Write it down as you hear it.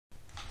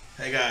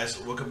Hey guys,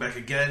 welcome back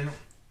again.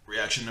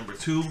 Reaction number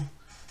 2,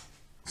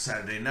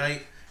 Saturday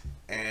night,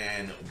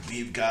 and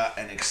we've got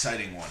an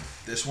exciting one.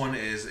 This one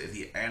is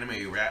the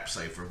anime rap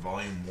Cypher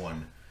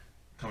Vol.1,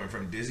 coming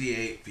from Dizzy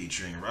 8,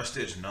 featuring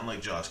Rustage, None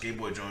Like Josh,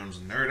 Gameboy Jones,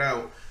 Nerd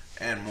Out,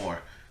 and more.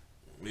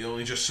 We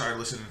only just started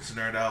listening to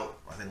Nerd Out,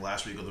 I think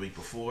last week or the week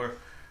before.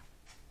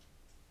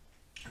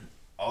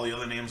 All the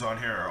other names on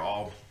here are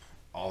all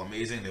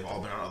amazing. They've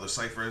all been on other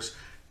Cyphers,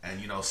 and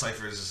you know,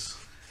 Cyphers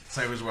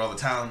where all the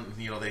talent,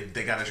 you know,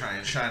 they gotta try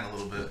and shine a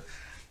little bit.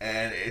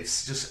 And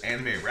it's just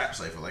anime rap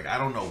Cypher. Like, I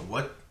don't know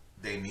what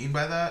they mean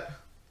by that,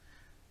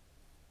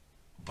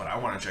 but I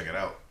want to check it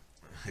out.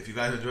 If you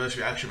guys enjoy this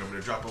reaction, remember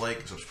to drop a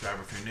like,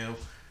 subscribe if you're new.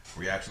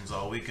 Reactions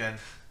all weekend,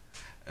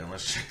 and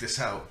let's check this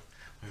out.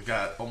 We've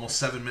got almost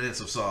 7 minutes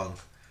of song.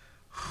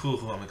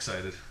 Whew, I'm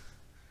excited.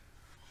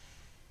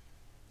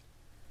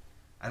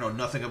 I know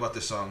nothing about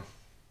this song.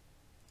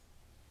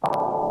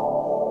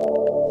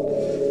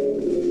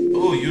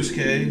 Oh,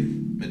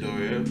 Yusuke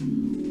Midoriya.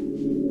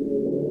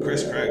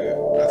 Chris Craig.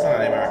 That's not a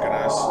name I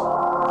recognize.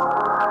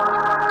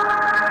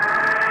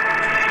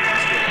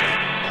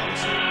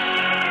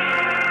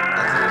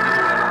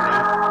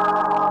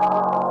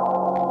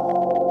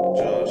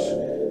 Josh.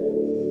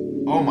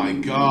 Oh my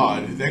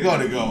god. They're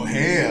gonna go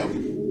ham.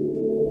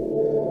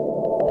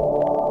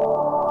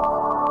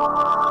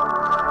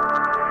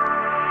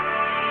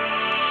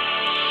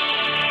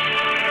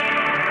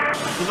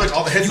 Like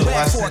all the hits of the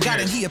last 10 years. God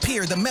and he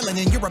appeared, the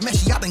melanin, you're a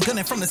meshy, I've been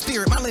gunning from the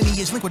spirit. My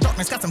lineage linked with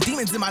darkness, got some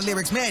demons in my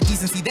lyrics. Mad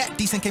decency, that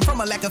decent came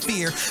from a lack of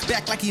fear.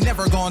 Back like he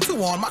never gone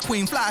too on. My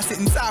queen fly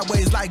sitting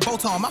sideways like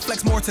Botan. My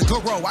flex more to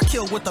Guru, I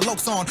kill with the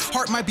lokes on.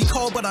 Heart might be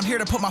cold, but I'm here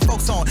to put my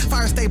folks on.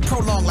 Fire stay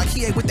prolonged like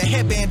he ate with the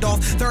headband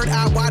off. Third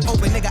eye wide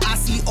open, nigga, I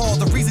see all.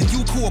 The reason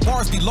you cool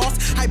bars be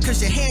lost. Hype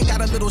cause your hand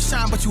got a little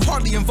shine, but you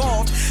hardly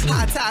involved.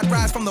 High tide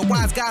rise from the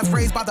wise guys,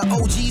 raised by the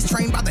OGs,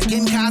 trained by the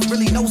Genkai.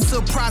 Really no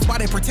surprise why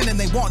they pretending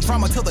they want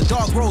drama till the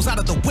dog rolls out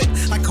of the whip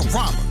like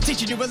Karama.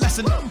 Teaching you a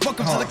lesson.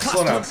 Welcome to the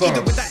classroom.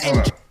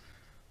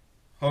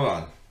 Hold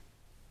on.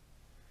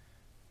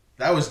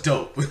 That was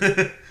dope.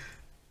 And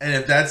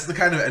if that's the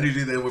kind of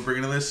energy that we're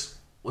bringing to this,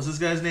 what's this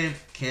guy's name?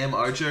 Cam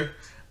Archer.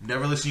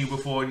 Never listened to you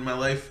before in my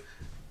life.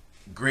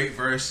 Great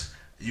verse.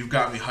 You've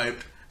got me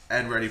hyped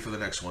and ready for the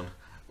next one.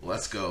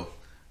 Let's go.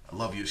 I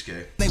love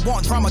Yusuke. They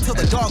want drama till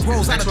the dog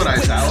rolls out of the whip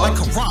like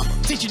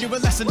Karama. Teaching you a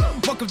lesson.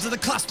 Welcome to the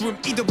classroom.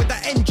 Either with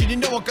that engine, you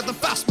know I got the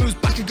fast moves.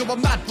 Back and go a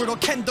mad word or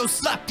kendo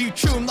slap you.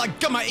 Chew 'em like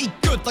gum, I eat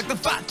good like the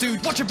fat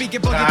dude. Watch your beat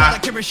get buggy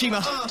like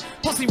Hiroshima.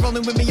 Posse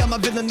rolling with me, I'm a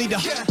villain leader.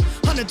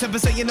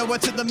 110% you know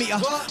what to the meter.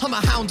 I'm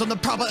a hound on the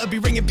prowl, I'll be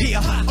ringing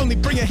Peter. Only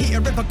bring a heater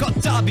if I got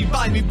Darby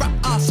by me. Rap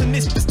ass and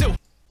this, but still.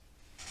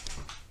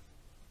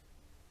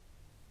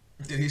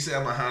 Did he say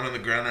I'm a hound on the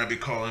ground and I'd be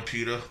calling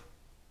Peter?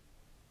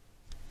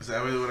 Is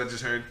that really what I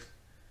just heard?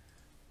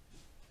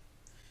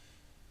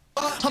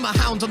 I'm a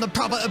hound on the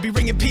prowl, I'll be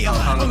ringing Peter.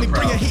 Only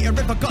bring a heater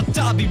if I got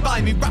Darby by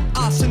me. Rap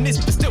ass and this,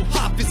 but still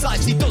half his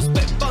eyes. He does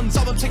split buns,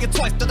 I won't take it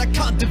twice, that I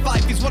can't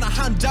divide. He's wanna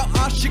hand out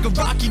our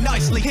Shigaraki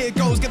nicely. Here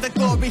goes, get the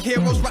glory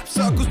heroes. Rap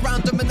circles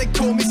round them and they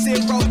call me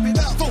Zero.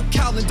 Full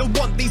calendar,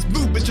 want these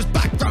movements, just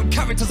background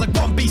characters like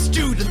 1B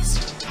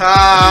students.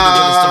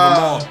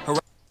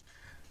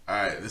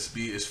 Alright, this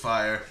beat is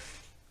fire.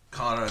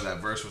 Connor, that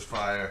verse was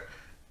fire.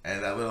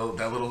 And that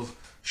little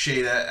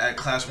shade at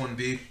Class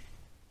 1B,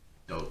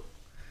 dope.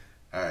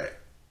 Alright,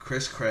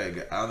 Chris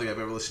Craig. I don't think I've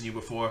ever listened to you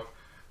before.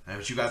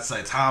 But you got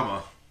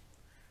Saitama.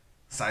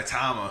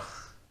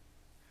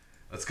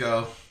 Let's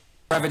go.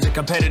 Ravage a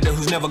competitor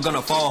who's never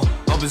gonna fall.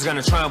 Always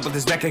gonna triumph with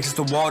his back against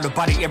the wall. To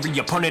body every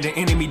opponent and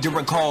enemy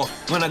during call.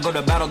 When I go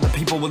to battle, the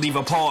people will leave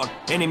appalled.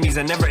 Enemies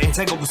are never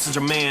entangled with such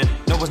a man.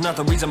 No, it's not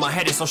the reason my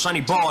head is so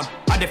shiny bald.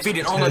 I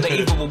defeated all of the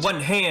evil with one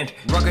hand.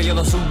 Rocket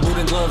yellow suit, boot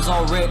and gloves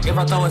all red. If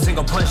I throw a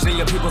single punch, then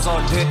your people's all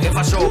dead. If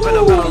I show up in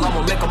a battle,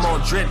 I'ma make them all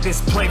dread.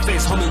 This plain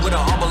face homie with a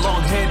armor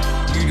long head.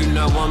 You do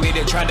not want me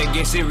to try to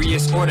get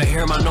serious or to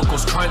hear my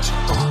knuckles crunch.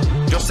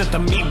 You'll set the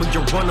meat when you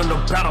run on the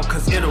battle,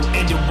 cause it'll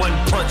end in one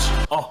punch.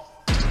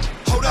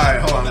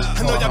 Alright, hold on.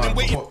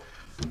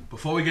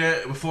 Before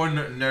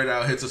Nerd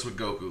Out hits us with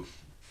Goku,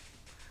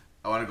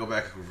 I want to go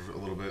back a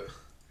little bit,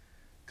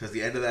 because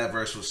the end of that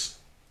verse was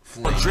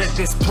Dread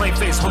this plain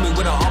face homie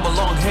with an armor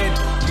long head.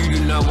 You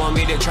do not want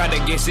me to try to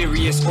get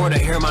serious or to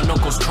hear my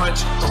knuckles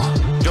crunch.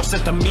 You'll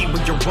set the meat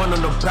when you run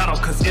on the battle,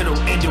 cause it'll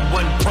end in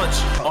one punch.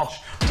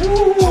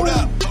 Hold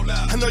up.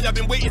 I know y'all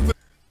been waiting for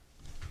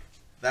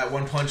that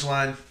one punch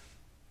line.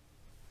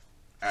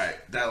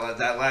 Alright,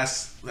 that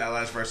last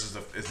verse is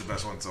the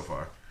best one so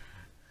far.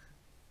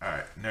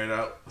 Alright, Nerd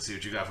Out. Let's see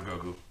what you got for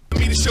Goku.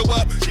 Me to show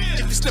up.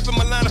 If you step in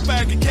my line of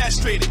fire, get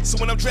castrated. So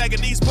when I'm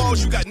dragging these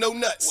balls, you got no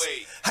nuts.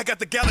 I got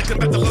the Galaxy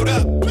about to load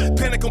up.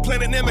 Panic on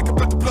planet Namek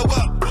about to blow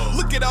up.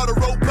 Look at all the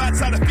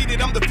robots I defeated,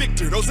 I'm the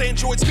victor. Those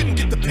androids couldn't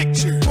get the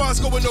picture. Bars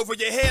going over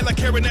your head like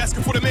Karen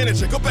asking for the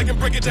manager. Go back and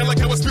break it down like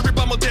how a spirit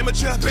bomb will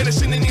damage ya.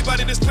 Banishing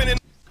anybody that's planning.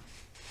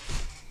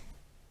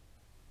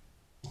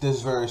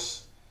 This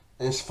verse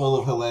is full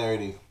of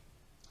hilarity.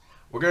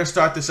 We're gonna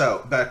start this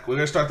out back. We're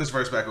gonna start this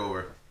verse back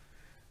over.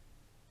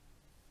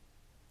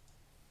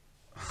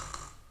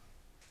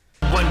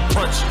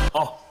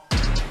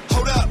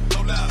 Hold up,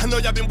 I know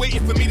y'all been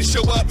waiting for me to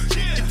show up.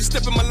 If you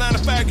step in my line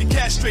of fire, get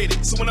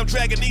castrated. So when I'm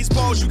dragging these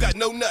balls, you got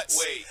no nuts.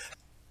 Wait.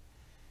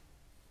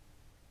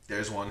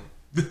 There's one.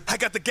 I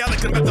got the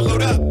Gallic, I'm about to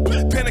load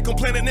up. Panic on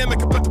planet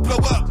Namek, about to blow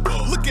up.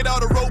 Look at all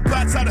the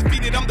robots I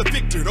defeated, I'm the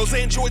victor. Those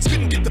androids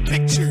couldn't get the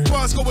picture.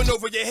 Bars going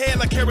over your head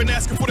like Karen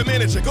asking for the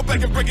manager. Go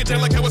back and break it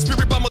down like how a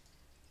spirit bomb.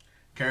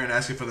 Karen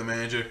asking for the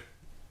manager.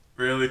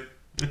 Really?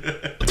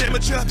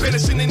 Amateur,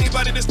 banishing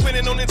anybody that's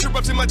planning on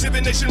interrupting my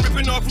divination,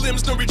 ripping off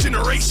limbs, no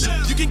regeneration.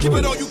 You can give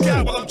it all you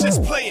got while I'm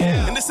just playing.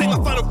 And this ain't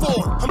my final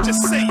form, I'm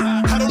just saying.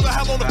 I don't know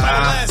how long the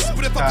final lasts,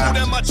 but if I pull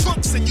down my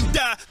trunks and you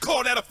die,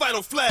 call that a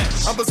final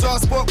flash. I'm bizarre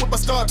sport with my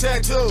star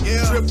tattoo.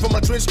 Trip from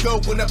my trench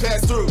coat when I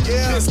pass through.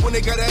 Piss when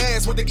they got an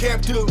ass with the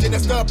cap do. Then I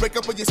start break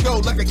up with your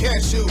skull like a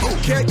cashew.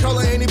 Can't call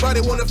her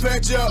anybody wanna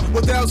fat you.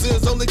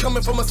 1,000s only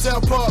coming from a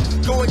south park.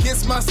 Go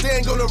against my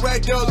stand, go to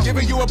ragdoll.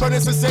 Giving you a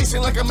burning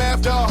sensation like a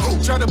math dog.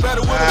 Try to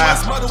battle with a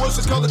West mother,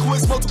 just call the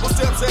quiz. Multiple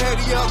steps ahead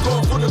of y'all,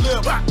 going for the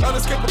lip.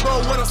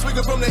 Unescapable when I'm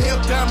swinging from the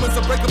hip. Diamonds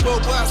unbreakable,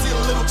 boy, I see a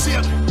little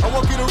chip. I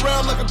walk it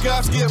around like a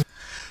God's gift.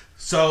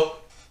 So,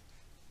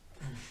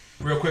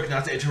 real quick,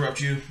 not to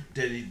interrupt you,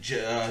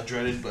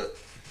 Dreaded, but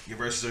your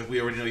verses, we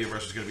already know your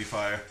verse was going to be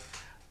fire.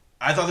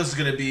 I thought this was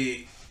going to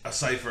be a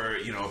Cypher,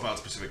 you know, about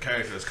specific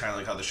characters, kind of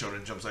like how the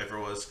Shonen Jump Cypher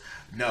was.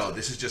 No,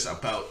 this is just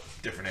about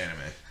different anime.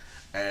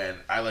 And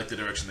I like the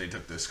direction they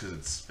took this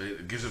because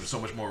it gives them so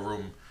much more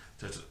room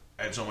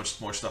and so much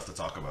more stuff to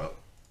talk about.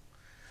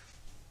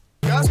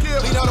 God's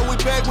gift. Lean out on we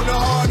bag with no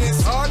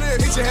harness.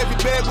 Hit your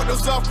heavy bag with no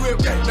soft grip.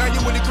 Now you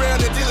in the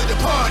ground and dealing the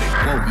party.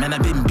 Whoa, man, I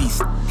been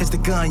beast. It's the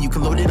gun, you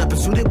can load it up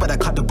and shoot it, but I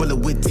caught the bullet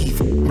with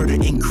teeth. Murder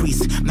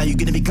increase. Now you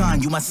gonna be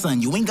gone, you my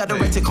son. You ain't got the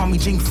right to call me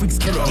Jing Freaks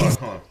Killer.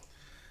 Hold on.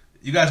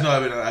 You guys know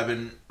I've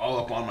been all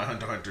up on my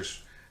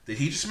Hunters. Did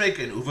he just make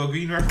an Uvo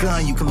Green reference?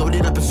 Gun, you can load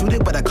it up and shoot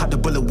it, but I caught the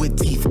bullet with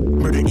teeth.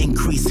 Murder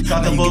increase.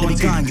 Now you gonna be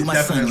gone, you my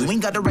son. You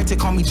ain't got the right to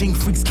call me Jing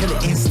Freaks Killer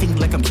Instinct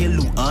like I'm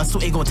Killu. So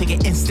it gon' take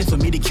an instant for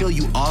me to kill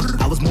you off.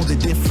 I was more than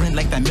different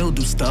like that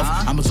mildew stuff.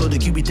 I'm a sort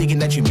of you be thinking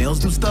that you males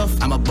do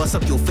stuff. I'ma bust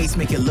up your face,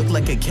 make it look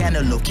like a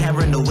cantaloupe.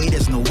 Camera no way,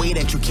 there's no way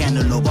that you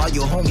cantaloupe. All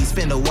your homies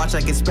finna watch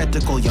like a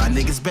spectacle. Y'all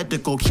niggas better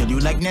go kill you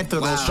like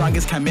Netheros.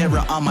 Strongest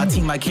chimera on my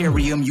team, I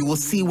carry him. You will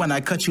see when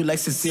I cut you like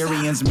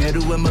Caesareans.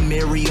 Middle and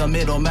Mammarium,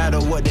 it don't matter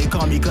what they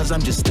call me, cause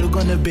I'm just still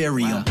gonna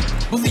bury him.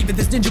 Believe it,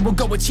 this ninja will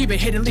go achieve it.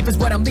 Hidden leaf is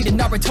what I'm leading.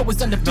 Naruto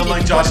is undefeated. Don't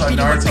like Josh on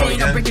Naruto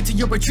again. I'll bring it to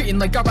your retreating.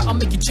 Like alright, I'll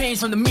make you change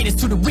from the meanest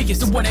to the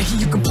weakest. Don't wanna hear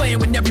you complain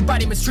when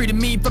everybody mistreated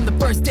me from the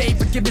first day.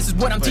 Forgiveness is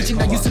what I'm teaching.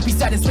 I used to be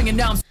sad and swinging,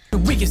 now I'm the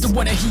weakest. Don't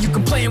wanna hear you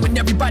complain when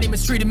everybody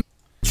mistreated me.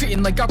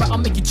 Treating like alright, I'll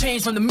make you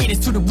change from the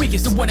meanest to the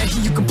weakest. Don't wanna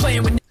hear you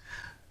complain when.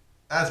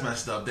 That's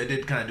messed up. They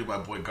did kind of do my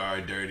boy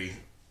Guard dirty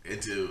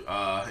into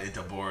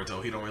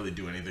Boruto. He don't really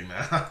do anything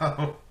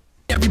now.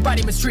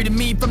 Everybody mistreated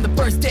me from the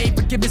first day.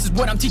 Forgiveness is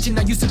what I'm teaching.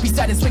 I used to be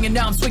sad and swinging,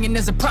 now I'm swinging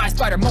as a prize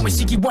fighter. Moment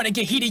Shiki wanna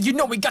get heated, you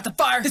know we got the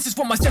fire. This is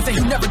for my sensei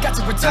who never got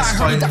to retire.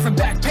 Heard he died from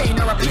back pain,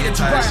 or I beat it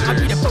to wire. I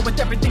beat it with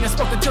everything I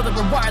spoke until they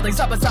were wired. Like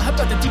Zabaza, I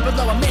felt the deep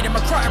below, I made him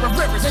a crier of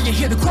rivers. Now you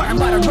hear the choir,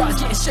 modern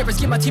rise, getting shivers.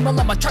 Get my team on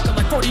my trucker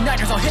like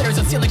 49ers. All hitters,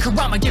 I'm stealing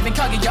Kurama, giving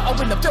Kaguya, I'll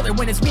win the filler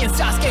when it's me and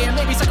Sasuke. And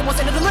maybe second one's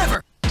in the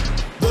deliver.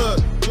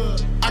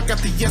 I got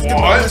the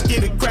Eskimo, let's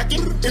get it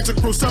cracking. It's a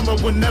cruel summer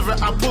whenever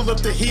I pull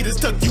up the heaters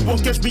tuck. You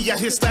won't catch me out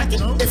here stacking.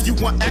 If you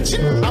want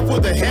action, I pull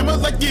the hammer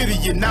like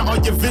Gideon. Now all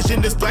your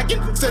vision is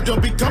blackened. Said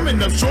don't be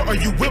coming up short or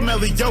you will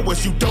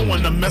Meliodas. You don't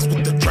wanna mess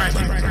with the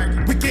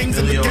dragon. We kings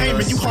in the game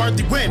and you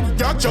hardly win.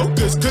 Y'all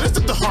jokers could've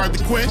took the Harley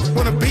Quinn.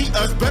 Wanna beat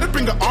us, better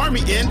bring an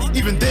army in.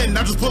 Even then,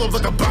 I just pull up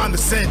like a bond to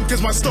sin.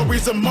 Cause my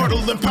story's immortal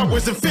and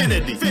power's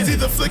infinity. See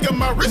the flick of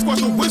my wrist, watch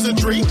the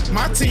wizardry.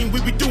 My team,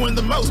 we be doing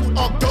the most.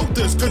 All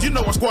goaters, cause you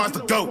know our squad's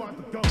the GOAT.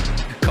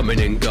 Coming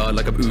in guard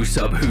like a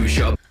Usopp, who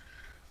shop.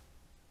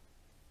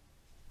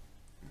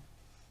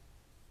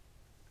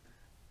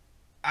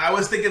 I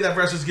was thinking that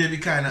verse was gonna be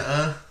kind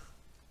of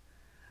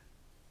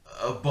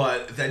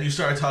but then you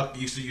started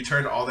talking. You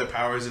turned all their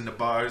powers into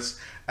bars,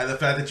 and the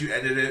fact that you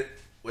ended it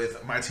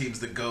with "My team's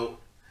the GOAT."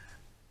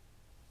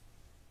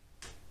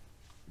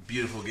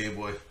 Beautiful, Game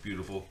Boy.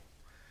 Beautiful.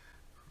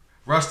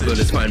 Rusted.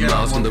 Bullets find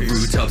miles on the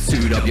rooftop,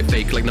 suit up. You're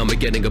fake like Nama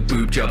getting a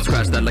boob job.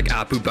 Scratch that like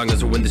Apu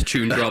bangers or when this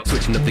tune drops.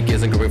 Switching up the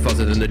gears and going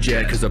faster than a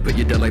jet. Cause I put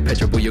you down like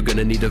Petra, boy, you're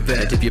gonna need a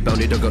vet. If your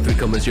bounty don't go 3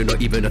 commas, you're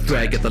not even a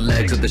threat. Get the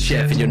legs of the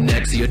chef in your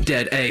neck, so you're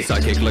dead, ayy.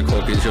 Sidekick like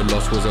Hawkins, your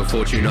loss was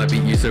unfortunate. I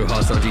beat you so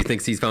hard, Sanji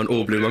thinks he's found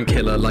all blue. I'm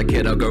killer like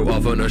Kid, I'll go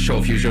off on a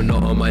short fuse. You're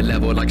not on my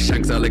level like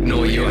Shanks, I'll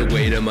ignore you. I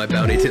wait on my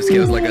bounty tip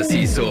skills like a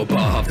seesaw.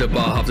 Bar after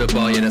bar after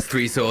bar, yeah, that's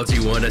 3 swords.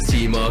 You wanna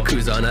see more?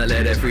 Kuzana,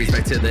 let it freeze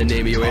back to the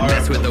name. You ain't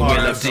mess with the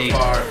will of D.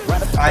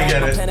 I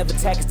get it. Plan of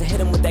attack is to hit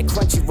him with that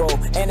crunchy roll.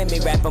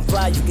 Anime rap, I'm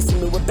fly, you can see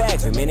me with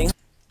bags remaining.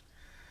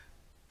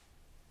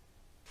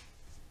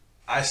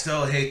 I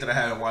still hate that I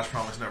haven't watched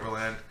Promised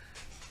Neverland.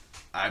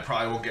 I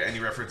probably won't get any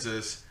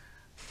references,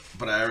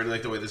 but I already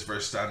like the way this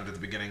verse sounded at the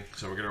beginning,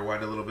 so we're gonna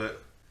rewind a little bit.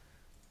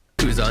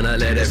 Kuzana,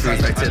 let it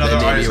freeze back to the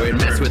name. You ain't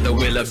mess with the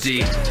will of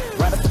D.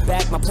 Right off the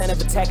back. My plan of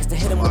attack is to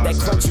hit him with that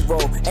crunchy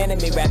roll.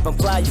 Anime rap, I'm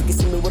fly, you can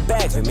see me with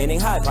bags. Remaining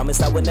high,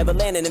 promise I would never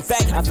land. And in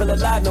fact, I feel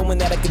alive knowing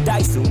that I could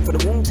die soon. For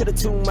the womb to the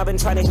tomb, I've been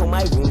trying to heal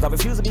my wounds. I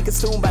refuse to be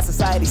consumed by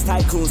society's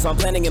tycoons. So I'm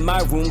planning in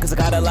my room, cause I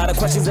got a lot of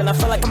questions and I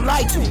feel like I'm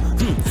lied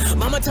to.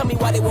 Mama tell me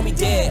why they want me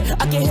dead.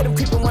 I can hear them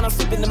creeping when I'm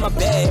sleeping in my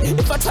bed.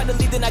 If I try to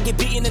leave, then I get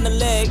beaten in the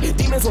leg.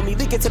 Demons want me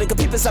leaking to the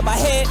computer inside my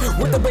head.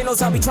 With the brain, no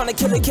zombie trying to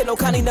kill it. Kid no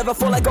Connie, never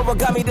fall like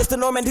origami. This the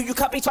Norman, do you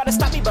copy? Try to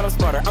stop me, but I'm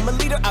smarter. I'm a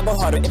leader, I go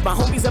harder. If my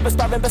homies ever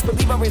starving, best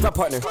believe I raise my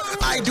partner.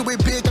 I do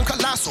it big and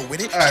colossal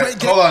with it.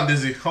 Alright, hold on,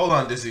 Dizzy. Hold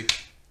on, Dizzy.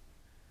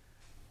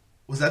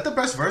 Was that the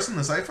best verse in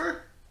the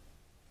Cypher?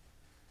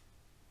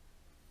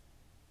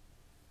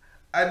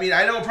 I mean,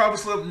 I know what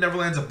Promised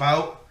Neverland's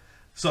about,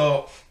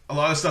 so a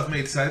lot of stuff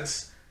made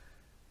sense.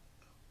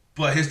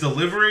 But his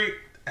delivery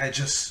and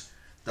just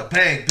the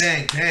bang,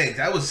 bang, bang,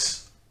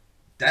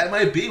 that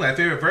might be my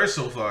favorite verse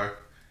so far.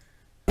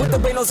 With the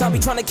brain, no zombie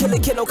trying to kill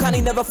it. Kid no Connie,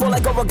 never fall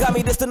like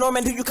origami. This the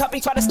Norman, do you copy?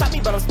 Try to stop me,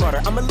 but I'm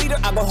smarter. I'm a leader,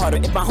 I go harder.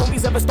 If my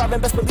homies ever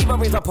starving, best believe I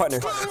raise my partner.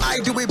 I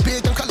do it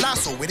big and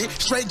colossal with it.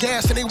 Straight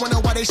gas and they wonder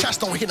why they shots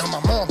don't hit on my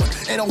mama.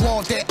 And a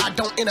wall that I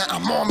don't enter,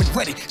 I'm armed and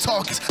ready.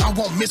 Targets, I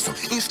won't miss them.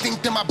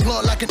 Instinct in my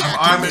blood like an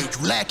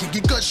acronym. You lacking,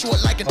 get gut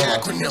short like an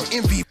acronym.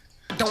 Envy,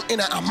 don't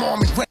enter, I'm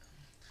armed and ready.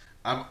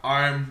 I'm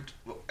armed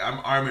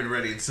and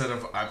ready instead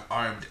of I'm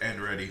armed and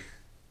ready.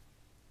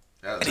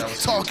 That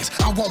was Targets,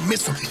 I won't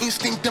miss them.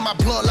 Instinct in my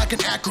blood like an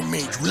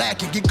acronym. You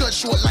lacking, get gut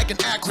short like an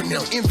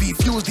acronym. Envy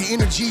fuels the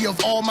energy of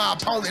all my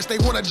opponents. They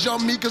wanna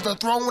jump me cause the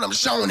throne I'm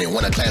showing it.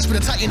 Wanna clash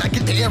with a titan, I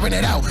get the airing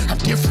it out. I'm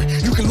different.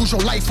 You can lose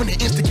your life in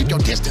an instant, keep your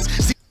distance.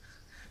 See,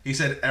 he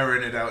said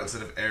airing it out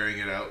instead of airing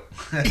it out.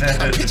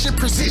 I'm pitching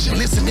precision.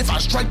 Listen, if I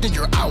strike, then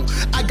you're out.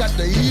 I got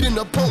the heat in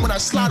the pump when I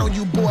slide on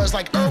you boys.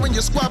 Like Erwin,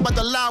 your squad about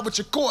to lie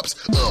with your corpse.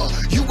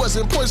 You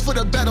wasn't poised for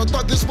the battle.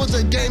 Thought this was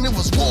a game, it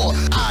was war.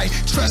 I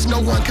trust no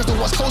one, cause the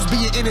one's supposed to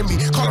be an enemy.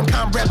 Call them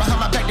comrade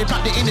behind my back, they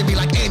pop the enemy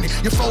like Andy.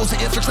 Your foes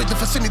that infiltrate the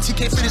vicinity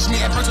can't finish me.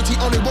 Adversity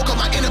only woke up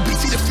my enemy.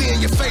 See the fear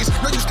in your face,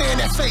 know you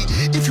stand that fate.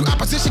 If you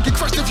opposition, get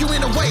crushed if you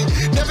in the way.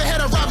 Never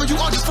had a rival, you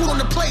all just food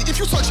on the plate. If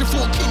you searching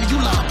for a king, you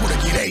liable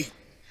to get ate.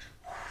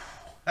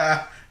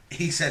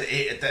 He said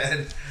 8 at the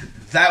end.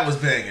 That was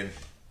banging.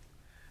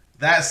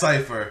 That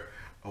Cypher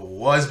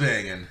was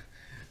banging.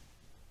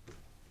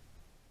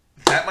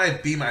 That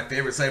might be my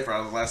favorite Cypher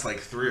out of the last like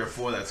 3 or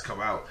 4 that's come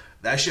out.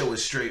 That shit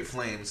was straight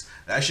flames.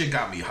 That shit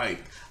got me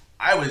hyped.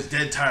 I was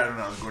dead tired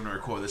when I was going to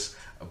record this,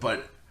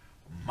 but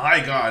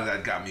my God,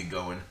 that got me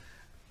going.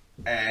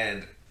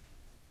 And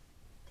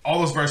all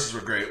those verses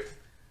were great.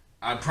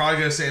 I'm probably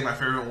going to say my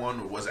favorite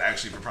one was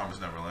actually for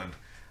Promised Neverland.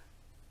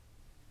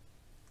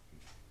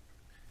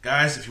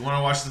 Guys, if you want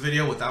to watch the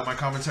video without my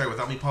commentary,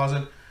 without me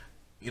pausing,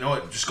 you know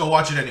what? Just go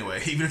watch it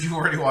anyway. Even if you've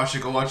already watched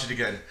it, go watch it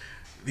again.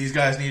 These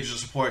guys need your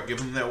support. Give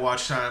them their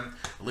watch time.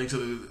 A link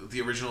to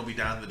the original will be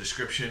down in the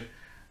description.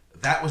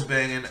 That was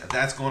banging.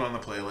 That's going on the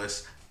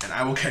playlist. And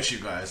I will catch you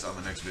guys on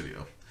the next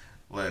video.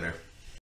 Later.